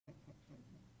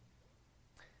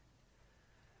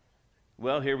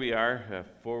Well, here we are,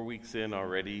 4 weeks in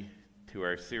already to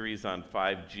our series on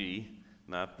 5G,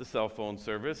 not the cell phone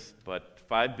service, but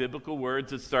 5 biblical words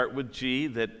that start with G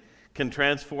that can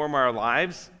transform our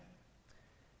lives,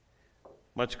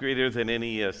 much greater than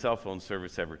any cell phone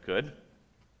service ever could.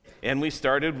 And we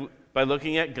started by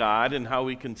looking at God and how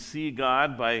we can see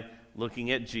God by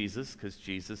looking at Jesus, because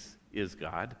Jesus is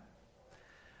God.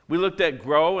 We looked at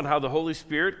grow and how the Holy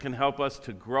Spirit can help us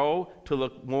to grow to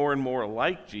look more and more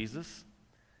like Jesus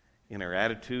in our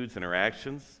attitudes and our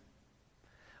actions.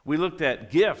 We looked at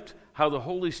gift, how the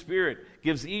Holy Spirit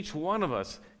gives each one of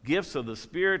us gifts of the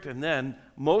Spirit, and then,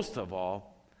 most of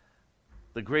all,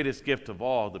 the greatest gift of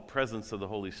all, the presence of the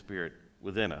Holy Spirit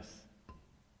within us.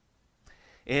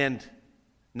 And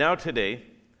now today,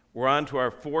 we're on to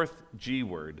our 4th G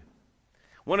word.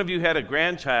 One of you had a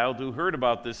grandchild who heard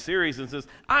about this series and says,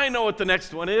 I know what the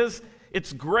next one is.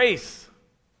 It's grace.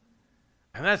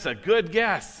 And that's a good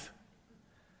guess.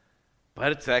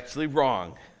 But it's actually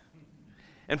wrong.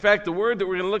 In fact, the word that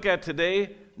we're going to look at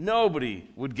today, nobody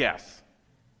would guess.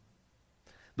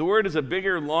 The word is a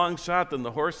bigger long shot than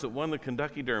the horse that won the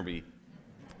Kentucky Derby.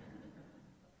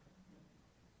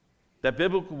 That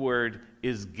biblical word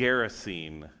is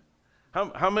gerasene.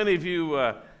 How many of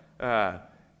you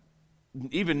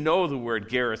even know the word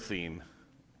gerasene?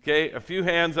 Okay, a few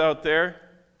hands out there.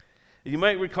 You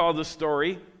might recall the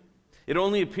story. It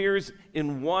only appears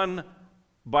in one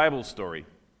Bible story.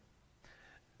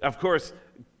 Of course,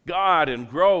 God and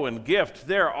grow and gift,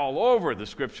 they're all over the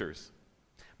scriptures.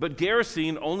 But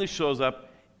gerasene only shows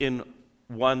up in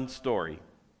one story.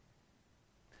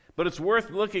 But it's worth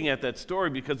looking at that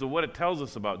story because of what it tells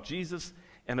us about Jesus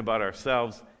and about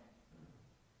ourselves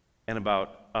and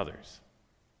about others.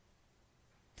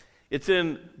 It's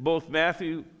in both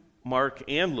Matthew, Mark,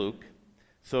 and Luke,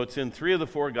 so it's in 3 of the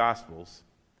 4 Gospels,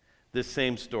 this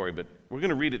same story, but we're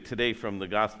going to read it today from the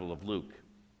Gospel of Luke.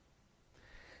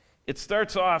 It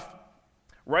starts off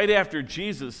right after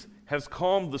Jesus has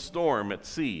calmed the storm at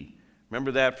sea.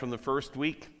 Remember that from the first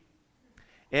week?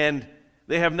 And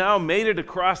they have now made it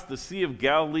across the Sea of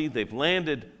Galilee. They've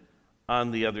landed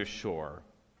on the other shore.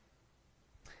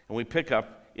 And we pick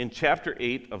up in chapter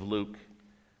 8 of Luke,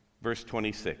 verse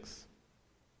 26.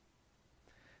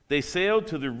 They sailed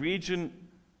to the region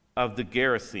of the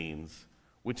Gerasenes,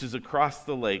 which is across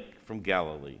the lake from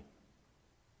Galilee.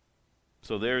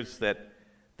 So there's that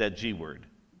G word,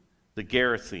 the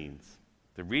Gerasenes,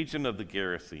 the region of the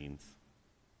Gerasenes.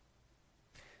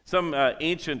 Some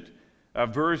ancient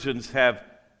versions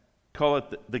call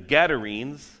it the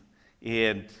Gadarenes,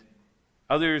 and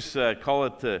others call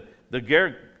it the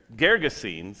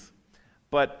Gergesenes,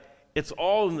 but it's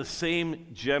all in the same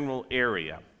general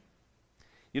area.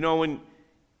 You know, when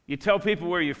you tell people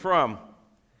where you're from,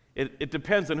 it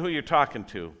depends on who you're talking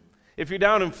to. If you're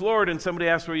down in Florida and somebody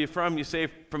asks where you're from, you say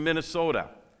from Minnesota.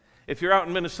 If you're out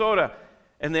in Minnesota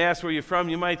and they ask where you're from,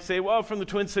 you might say, well, from the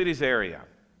Twin Cities area.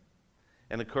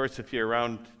 And of course, if you're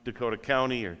around Dakota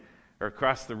County or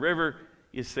across the river,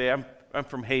 you say, I'm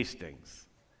from Hastings.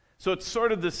 So it's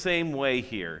sort of the same way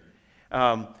here.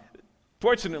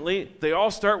 Fortunately, they all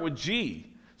start with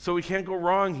G, so we can't go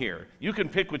wrong here. You can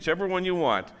pick whichever one you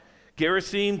want.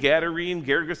 Gerasene, Gadarene,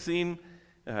 Gergesene,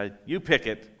 you pick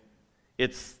it.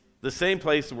 It's the same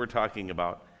place that we're talking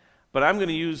about. But I'm going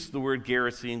to use the word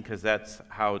Gerasene because that's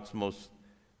how it's most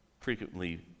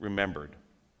frequently remembered.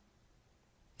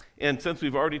 And since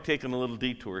we've already taken a little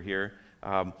detour here,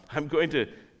 I'm going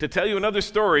to tell you another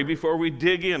story before we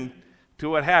dig in to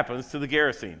what happens to the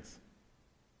Gerasenes.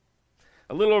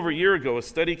 A little over a year ago, a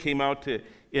study came out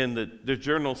in the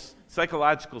journal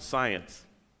Psychological Science.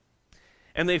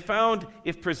 And they found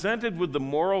if presented with the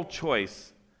moral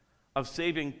choice of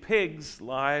saving pigs'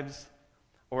 lives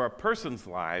or a person's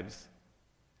lives,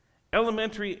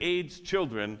 elementary-age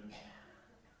children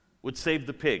would save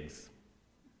the pigs.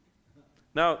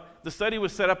 Now, the study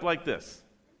was set up like this.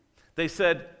 They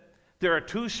said, there are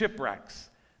 2 shipwrecks.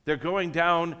 They're going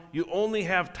down. You only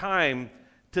have time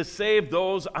to save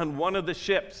those on one of the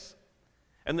ships.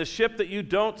 And the ship that you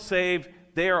don't save,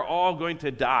 they are all going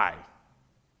to die.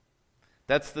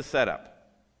 That's the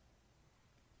setup.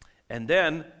 And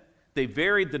then they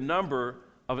varied the number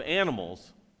of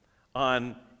animals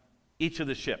on each of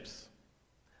the ships.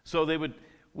 So they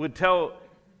would tell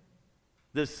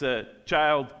this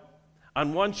child,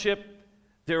 on one ship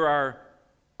there are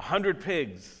 100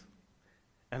 pigs,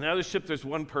 and the other ship there's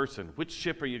 1 person. Which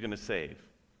ship are you going to save?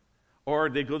 Or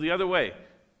they go the other way.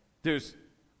 There's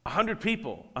 100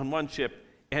 people on one ship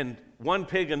and 1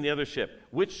 pig on the other ship.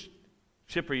 Which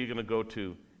ship are you going to go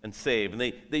to and save? And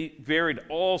they varied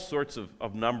all sorts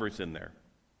of numbers in there.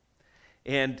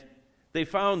 And they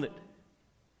found that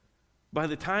By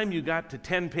the time you got to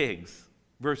 10 pigs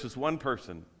versus one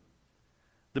person,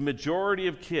 the majority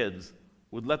of kids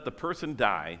would let the person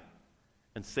die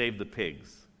and save the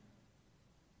pigs.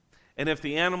 And if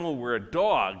the animal were a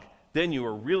dog, then you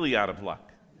were really out of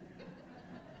luck.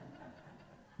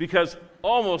 Because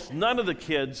almost none of the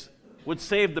kids would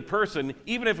save the person,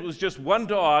 even if it was just one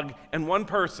dog and one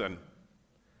person,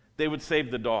 they would save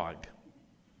the dog.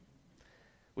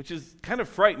 Which is kind of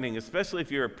frightening, especially if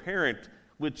you're a parent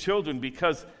with children,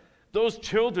 because those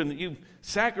children that you've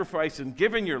sacrificed and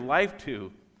given your life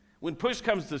to, when push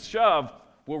comes to shove,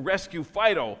 will rescue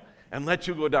Fido and let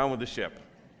you go down with the ship.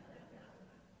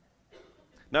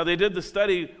 Now, they did the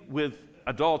study with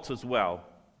adults as well,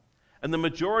 and the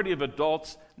majority of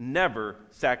adults never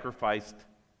sacrificed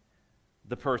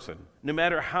the person. No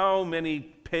matter how many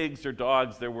pigs or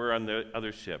dogs there were on the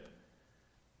other ship,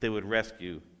 they would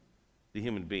rescue the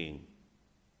human being.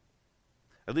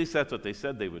 At least that's what they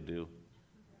said they would do.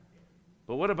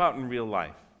 But what about in real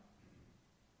life?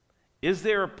 Is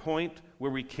there a point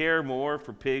where we care more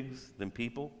for pigs than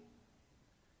people?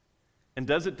 And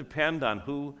does it depend on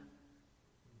who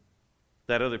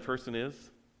that other person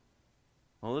is?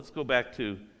 Well, let's go back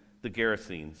to the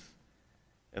Gerasenes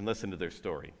and listen to their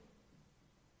story.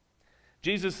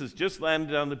 Jesus has just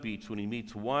landed on the beach when he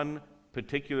meets one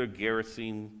particular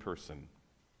Gerasene person.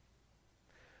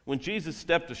 When Jesus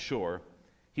stepped ashore,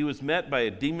 he was met by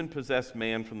a demon-possessed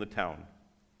man from the town.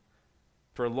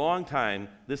 For a long time,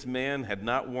 this man had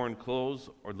not worn clothes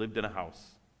or lived in a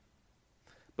house,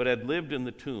 but had lived in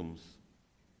the tombs.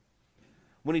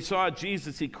 When he saw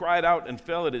Jesus, he cried out and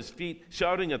fell at his feet,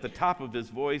 shouting at the top of his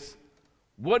voice,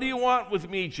 "What do you want with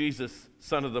me, Jesus,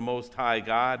 Son of the Most High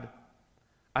God?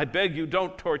 I beg you,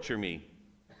 don't torture me."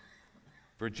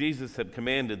 For Jesus had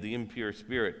commanded the impure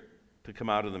spirit to come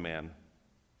out of the man.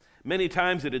 Many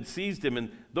times it had seized him,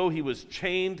 and though he was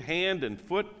chained hand and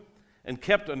foot and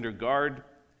kept under guard,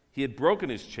 he had broken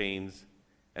his chains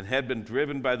and had been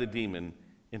driven by the demon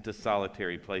into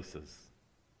solitary places.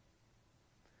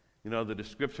 You know, the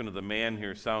description of the man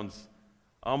here sounds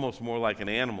almost more like an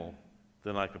animal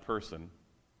than like a person.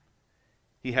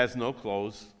 He has no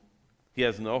clothes. He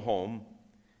has no home.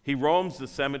 He roams the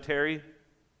cemetery,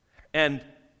 and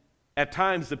at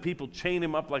times the people chain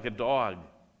him up like a dog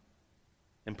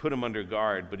and put him under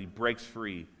guard, but he breaks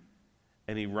free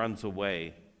and he runs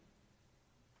away.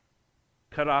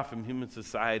 Cut off from human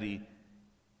society,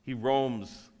 he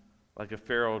roams like a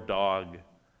feral dog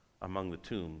among the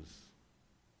tombs.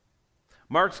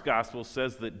 Mark's gospel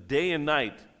says that day and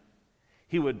night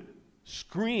he would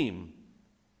scream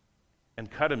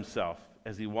and cut himself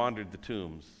as he wandered the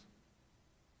tombs.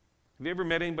 Have you ever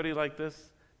met anybody like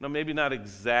this? No, maybe not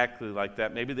exactly like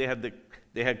that. Maybe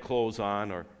they had clothes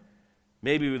on, or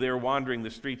maybe they were wandering the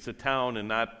streets of town and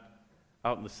not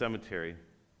out in the cemetery.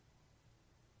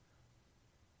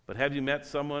 But have you met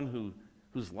someone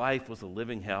whose life was a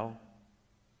living hell?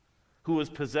 Who was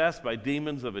possessed by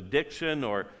demons of addiction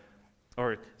or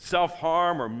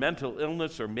self-harm or mental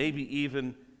illness, or maybe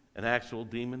even an actual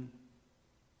demon?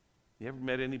 You ever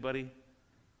met anybody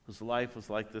whose life was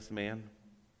like this man?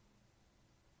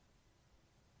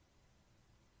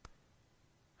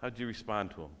 How did you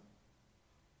respond to him?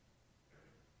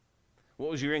 What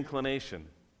was your inclination?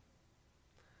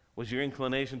 Was your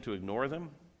inclination to ignore them?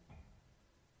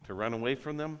 To run away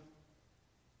from them?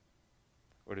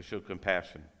 Or to show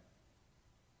compassion?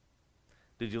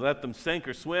 Did you let them sink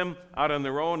or swim out on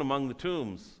their own among the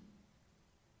tombs?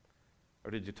 Or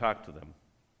did you talk to them?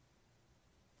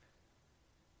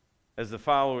 As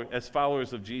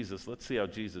followers of Jesus, let's see how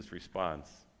Jesus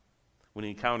responds when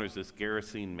he encounters this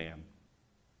Gerasene man.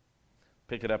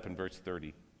 Pick it up in verse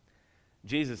 30.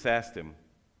 Jesus asked him,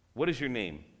 "What is your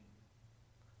name?"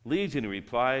 "Legion," he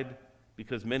replied,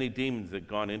 because many demons had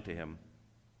gone into him.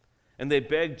 And they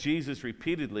begged Jesus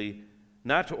repeatedly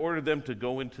not to order them to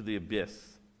go into the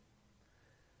abyss.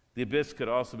 The abyss could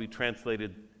also be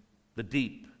translated the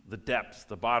deep, the depths,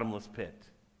 the bottomless pit.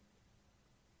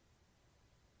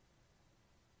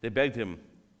 They begged him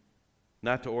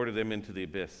not to order them into the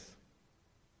abyss.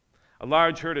 A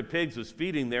large herd of pigs was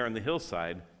feeding there on the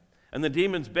hillside, and the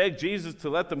demons begged Jesus to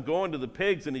let them go into the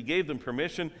pigs, and he gave them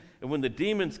permission. And when the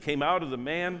demons came out of the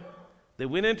man, they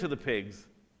went into the pigs,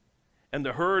 and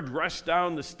the herd rushed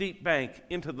down the steep bank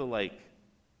into the lake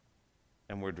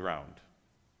and were drowned.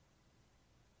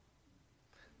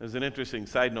 There's an interesting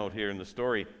side note here in the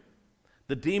story.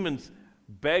 The demons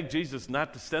begged Jesus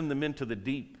not to send them into the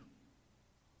deep.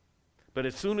 But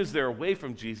as soon as they're away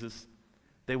from Jesus,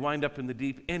 they wind up in the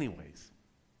deep anyways.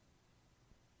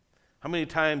 How many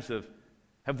times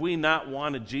have we not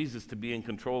wanted Jesus to be in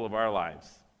control of our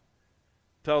lives?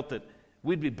 Felt that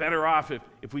we'd be better off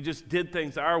if we just did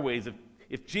things our ways,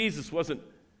 if Jesus wasn't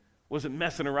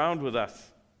messing around with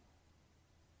us.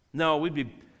 No, we'd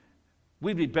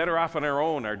be better off on our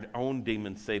own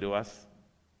demons say to us.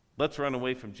 Let's run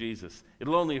away from Jesus.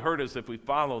 It'll only hurt us if we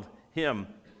followed him.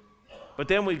 But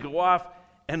then we go off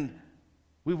and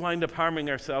we wind up harming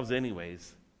ourselves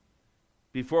anyways.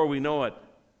 Before we know it,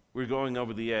 we're going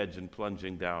over the edge and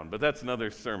plunging down. But that's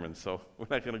another sermon, so we're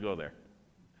not going to go there.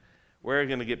 We're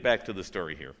going to get back to the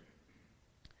story here.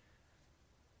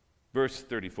 Verse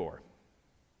 34.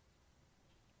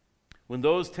 When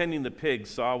those tending the pigs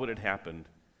saw what had happened,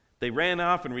 they ran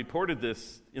off and reported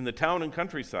this in the town and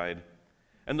countryside,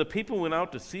 and the people went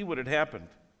out to see what had happened.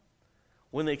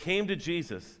 When they came to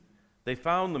Jesus, they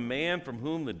found the man from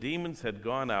whom the demons had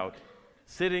gone out,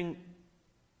 sitting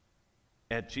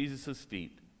at Jesus'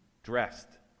 feet, dressed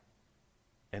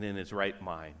and in his right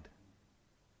mind.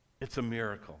 It's a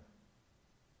miracle.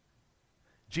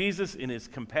 Jesus, in his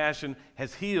compassion,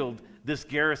 has healed this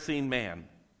Gerasene man.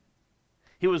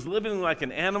 He was living like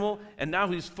an animal, and now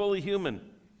he's fully human.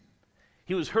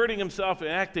 He was hurting himself and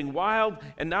acting wild,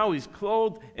 and now he's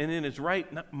clothed and in his right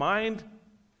mind.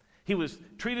 He was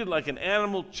treated like an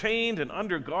animal, chained and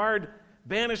under guard,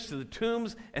 banished to the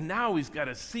tombs, and now he's got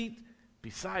a seat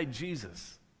beside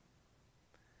Jesus.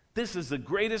 This is the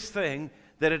greatest thing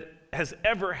that has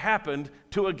ever happened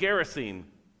to a Gerasene,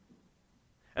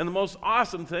 and the most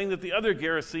awesome thing that the other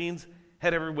Gerasenes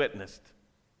had ever witnessed.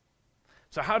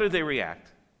 So how did they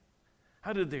react?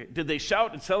 Did they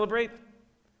shout and celebrate?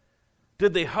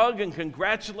 Did they hug and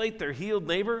congratulate their healed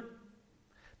neighbor?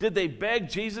 Did they beg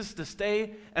Jesus to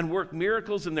stay and work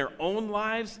miracles in their own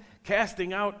lives,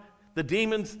 casting out the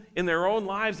demons in their own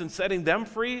lives and setting them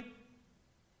free?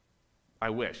 I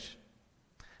wish.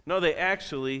 No, they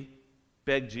actually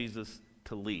begged Jesus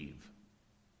to leave.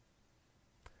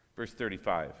 Verse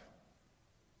 35.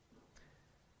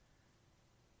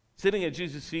 Sitting at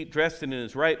Jesus' feet, dressed and in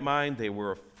his right mind, they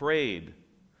were afraid.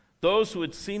 Those who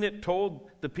had seen it told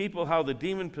the people how the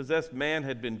demon-possessed man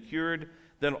had been cured.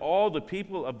 Then all the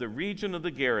people of the region of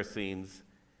the Gerasenes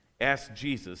asked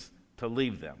Jesus to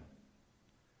leave them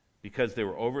because they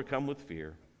were overcome with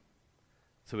fear.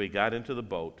 So he got into the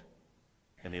boat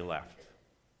and he left.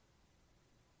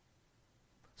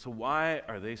 So why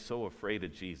are they so afraid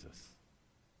of Jesus?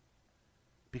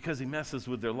 Because he messes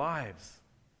with their lives.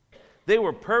 They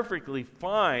were perfectly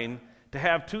fine to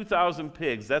have 2,000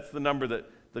 pigs. That's the number that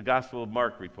the Gospel of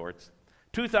Mark reports.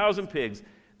 2,000 pigs.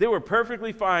 They were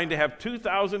perfectly fine to have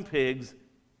 2,000 pigs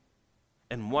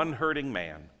and one hurting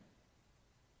man,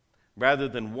 rather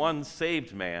than one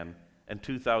saved man and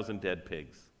 2,000 dead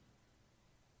pigs.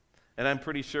 And I'm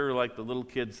pretty sure, like the little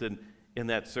kids in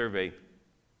that survey,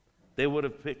 they would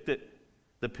have picked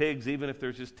the pigs even if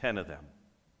there's just 10 of them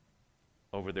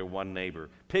over their one neighbor.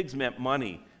 Pigs meant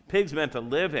money. Pigs meant a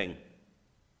living.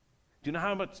 Do you know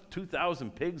how much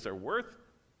 2,000 pigs are worth?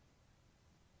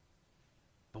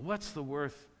 But what's the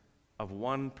worth of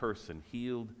one person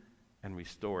healed and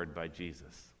restored by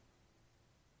Jesus?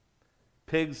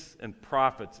 Pigs and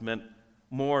prophets meant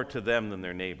more to them than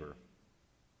their neighbor.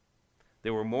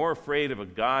 They were more afraid of a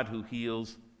God who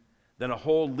heals than a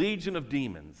whole legion of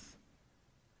demons,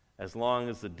 as long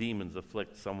as the demons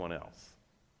afflict someone else.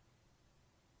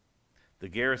 The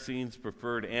Gerasenes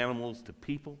preferred animals to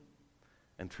people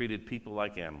and treated people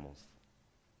like animals,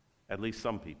 at least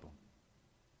some people.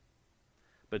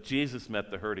 But Jesus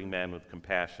met the hurting man with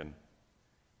compassion,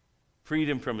 freed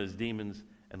him from his demons,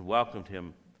 and welcomed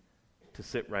him to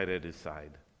sit right at his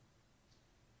side.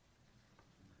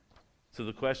 So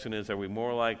the question is, are we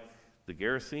more like the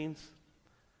Gerasenes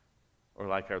or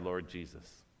like our Lord Jesus?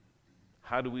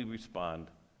 How do we respond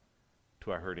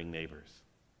to our hurting neighbors?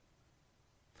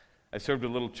 I served a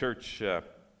little church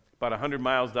about 100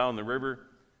 miles down the river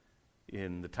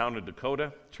in the town of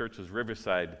Dakota. The church was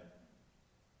Riverside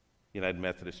United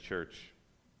Methodist Church.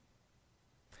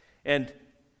 And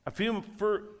a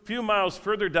few miles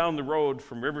further down the road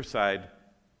from Riverside,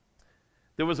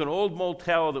 there was an old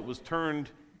motel that was turned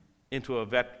into a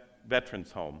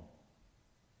veteran's home.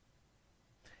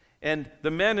 And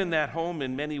the men in that home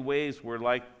in many ways were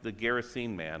like the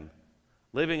Gerasene man,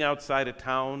 living outside of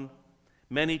town,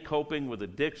 many coping with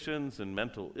addictions and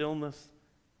mental illness.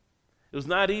 It was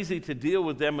not easy to deal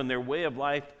with them, and their way of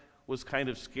life was kind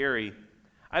of scary.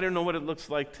 I don't know what it looks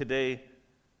like today.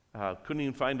 Couldn't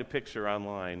even find a picture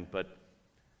online, but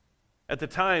at the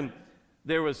time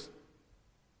there was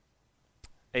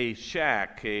a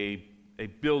shack, a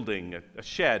building, a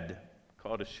shed,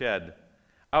 called a shed,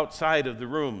 outside of the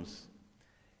rooms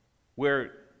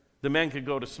where the men could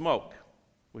go to smoke,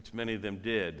 which many of them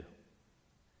did.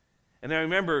 And I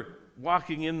remember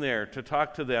walking in there to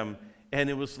talk to them, and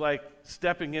it was like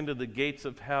stepping into the gates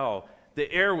of hell.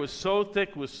 The air was so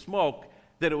thick with smoke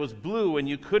that it was blue, and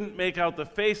you couldn't make out the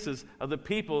faces of the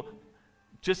people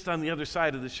just on the other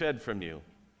side of the shed from you.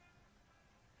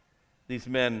 These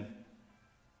men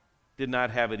did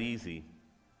not have it easy.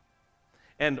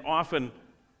 And often,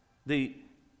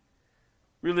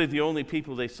 really the only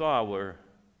people they saw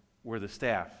were the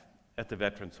staff at the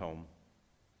veterans' home.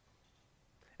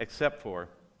 Except for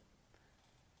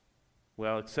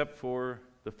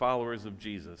the followers of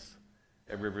Jesus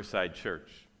at Riverside Church.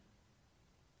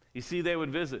 You see, they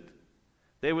would visit.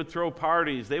 They would throw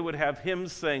parties. They would have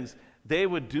hymns sings. They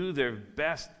would do their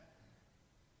best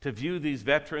to view these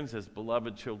veterans as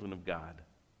beloved children of God.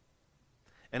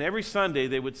 And every Sunday,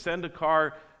 they would send a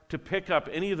car to pick up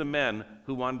any of the men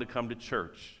who wanted to come to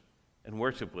church and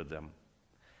worship with them.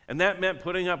 And that meant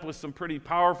putting up with some pretty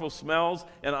powerful smells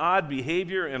and odd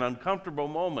behavior and uncomfortable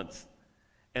moments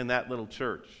in that little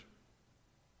church.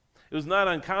 It was not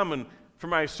uncommon for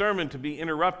my sermon to be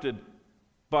interrupted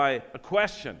by a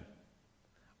question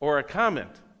or a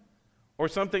comment or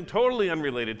something totally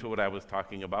unrelated to what I was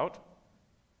talking about.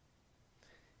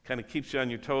 Kind of keeps you on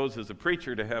your toes as a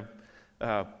preacher to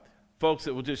have folks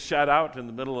that will just shout out in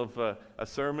the middle of a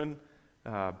sermon.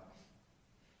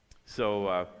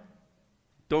 So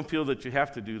don't feel that you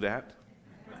have to do that.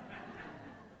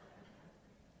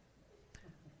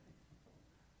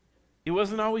 It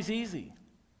wasn't always easy.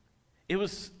 It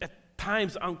was at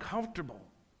times uncomfortable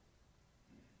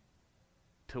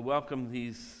to welcome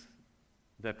these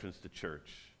veterans to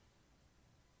church.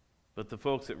 But the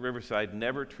folks at Riverside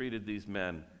never treated these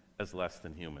men as less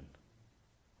than human.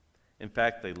 In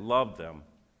fact, they loved them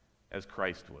as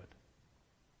Christ would.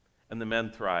 And the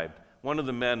men thrived. One of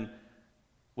the men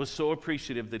was so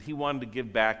appreciative that he wanted to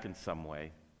give back in some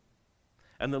way.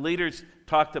 And the leaders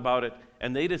talked about it,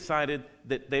 and they decided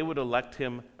that they would elect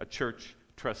him a church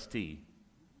trustee.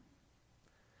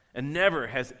 And never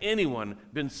has anyone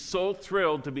been so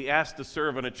thrilled to be asked to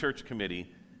serve on a church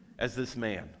committee as this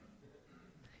man.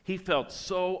 He felt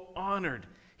so honored.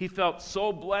 He felt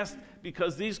so blessed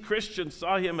because these Christians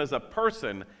saw him as a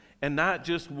person and not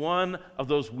just one of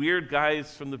those weird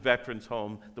guys from the veterans'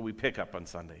 home that we pick up on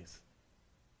Sundays.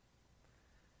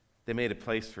 They made a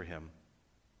place for him.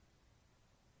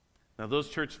 Now, those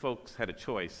church folks had a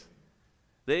choice.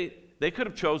 They could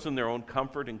have chosen their own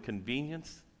comfort and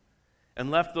convenience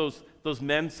and left those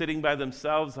men sitting by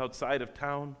themselves outside of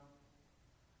town.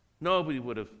 Nobody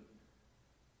would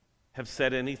have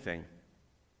said anything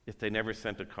if they never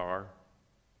sent a car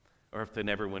or if they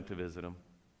never went to visit them.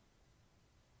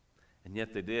 And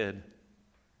yet they did.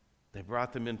 They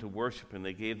brought them into worship and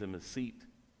they gave them a seat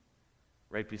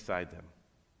right beside them.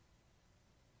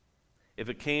 If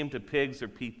it came to pigs or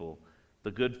people,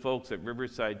 the good folks at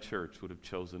Riverside Church would have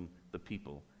chosen the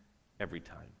people every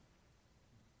time.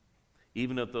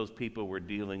 Even if those people were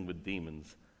dealing with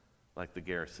demons like the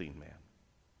Gerasene man.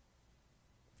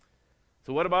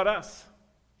 So what about us?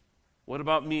 What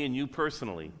about me and you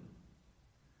personally?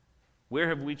 Where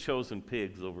have we chosen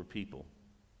pigs over people?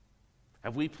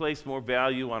 Have we placed more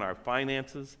value on our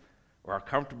finances or our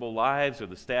comfortable lives or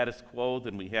the status quo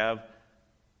than we have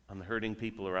on the hurting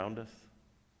people around us?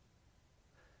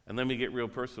 And let me get real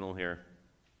personal here.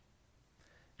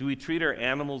 Do we treat our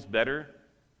animals better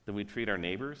than we treat our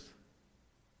neighbors?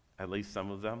 At least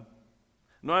some of them.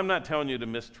 No, I'm not telling you to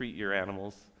mistreat your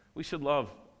animals. We should love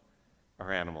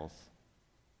our animals.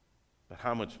 But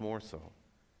how much more so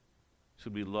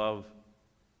should we love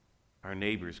our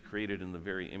neighbors created in the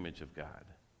very image of God?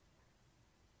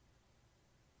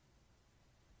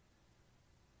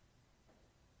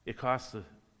 It cost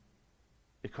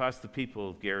the people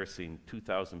of Gerasene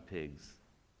 2,000 pigs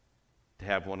to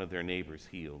have one of their neighbors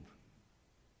healed.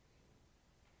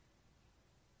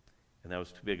 And that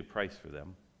was too big a price for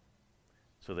them.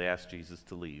 So they asked Jesus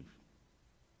to leave.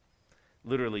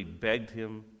 Literally begged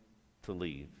him to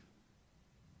leave.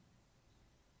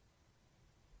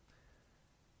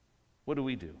 What do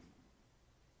we do?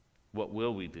 What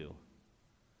will we do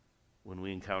when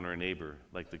we encounter a neighbor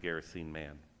like the Gerasene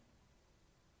man?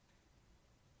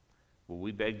 Will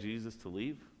we beg Jesus to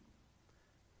leave?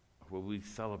 Or will we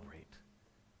celebrate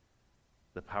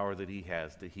the power that he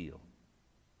has to heal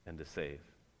and to save?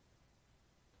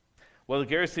 Well, the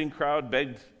Gerasene crowd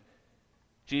begged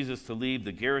Jesus to leave.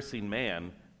 The Gerasene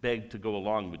man begged to go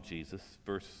along with Jesus.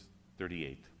 Verse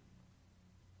 38.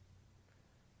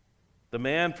 The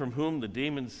man from whom the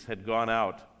demons had gone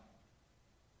out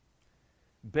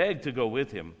begged to go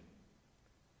with him,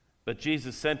 but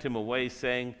Jesus sent him away,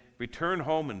 saying, "Return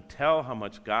home and tell how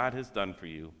much God has done for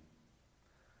you."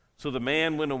 So the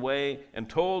man went away and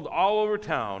told all over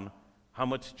town how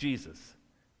much Jesus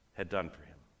had done for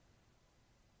him.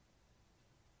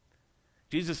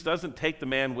 Jesus doesn't take the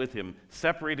man with him,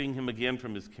 separating him again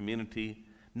from his community.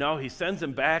 No, he sends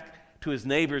him back to his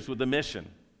neighbors with a mission.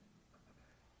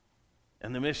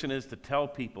 And the mission is to tell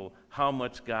people how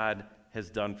much God has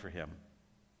done for him,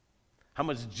 how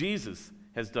much Jesus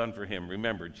has done for him.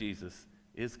 Remember, Jesus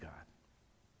is God.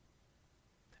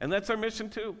 And that's our mission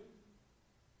too,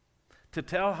 to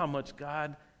tell how much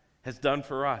God has done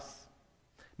for us.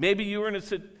 Maybe you were in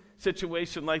a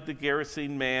situation like the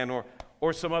Gerasene man,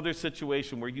 or some other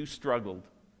situation where you struggled,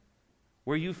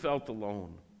 where you felt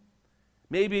alone,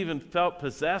 maybe even felt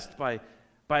possessed by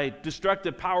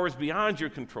destructive powers beyond your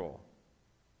control.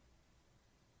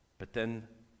 But then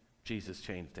Jesus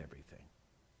changed everything.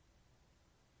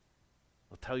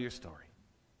 Well, tell your story.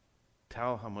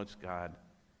 Tell how much God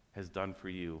has done for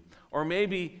you. Or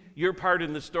maybe your part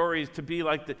in the story is to be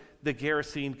like the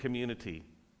Gerasene community,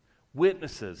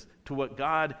 witnesses to what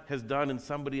God has done in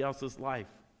somebody else's life.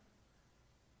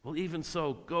 Well, even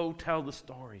so, go tell the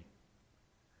story.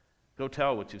 Go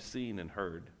tell what you've seen and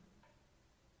heard.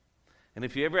 And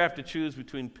if you ever have to choose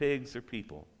between pigs or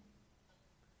people,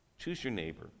 choose your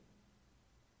neighbor.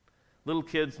 Little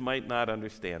kids might not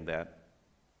understand that.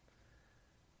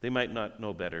 They might not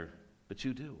know better, but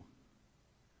you do.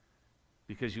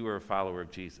 Because you are a follower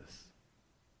of Jesus.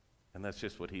 And that's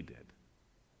just what he did.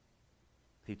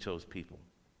 He chose people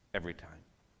every time.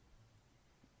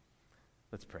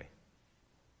 Let's pray.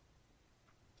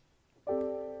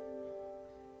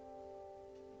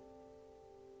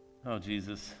 Oh,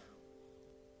 Jesus,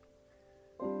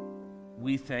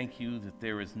 we thank you that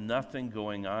there is nothing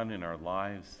going on in our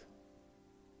lives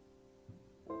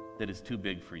that is too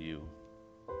big for you.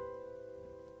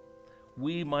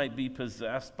 We might be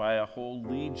possessed by a whole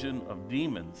legion of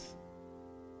demons,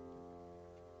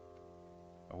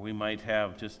 or we might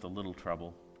have just a little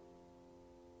trouble.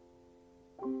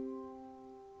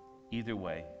 Either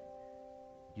way,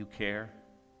 you care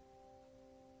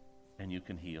and you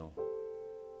can heal.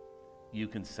 You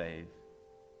can save,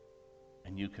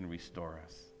 and you can restore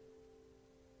us.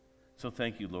 So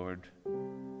thank you, Lord,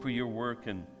 for your work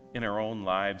in our own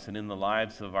lives and in the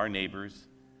lives of our neighbors,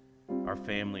 our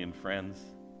family and friends.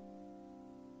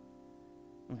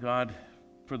 And God,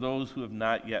 for those who have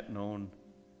not yet known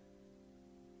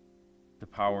the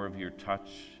power of your touch,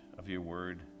 of your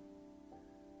word,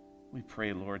 we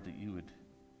pray, Lord, that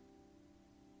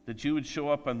you would show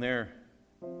up on their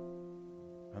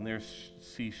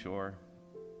seashore.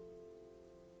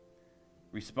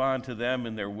 Respond to them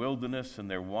in their wilderness and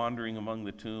their wandering among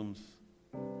the tombs.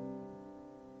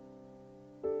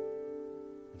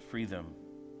 And free them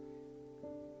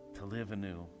to live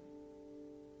anew.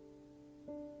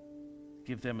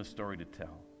 Give them a story to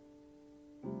tell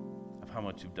of how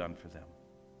much you've done for them.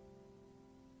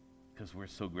 Because we're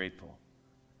so grateful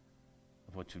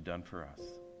of what you've done for us.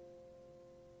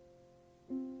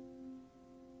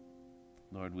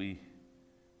 Lord, we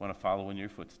want to follow in your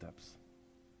footsteps.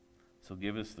 So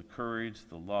give us the courage,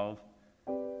 the love,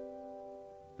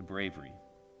 the bravery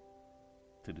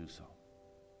to do so.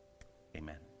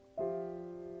 Amen.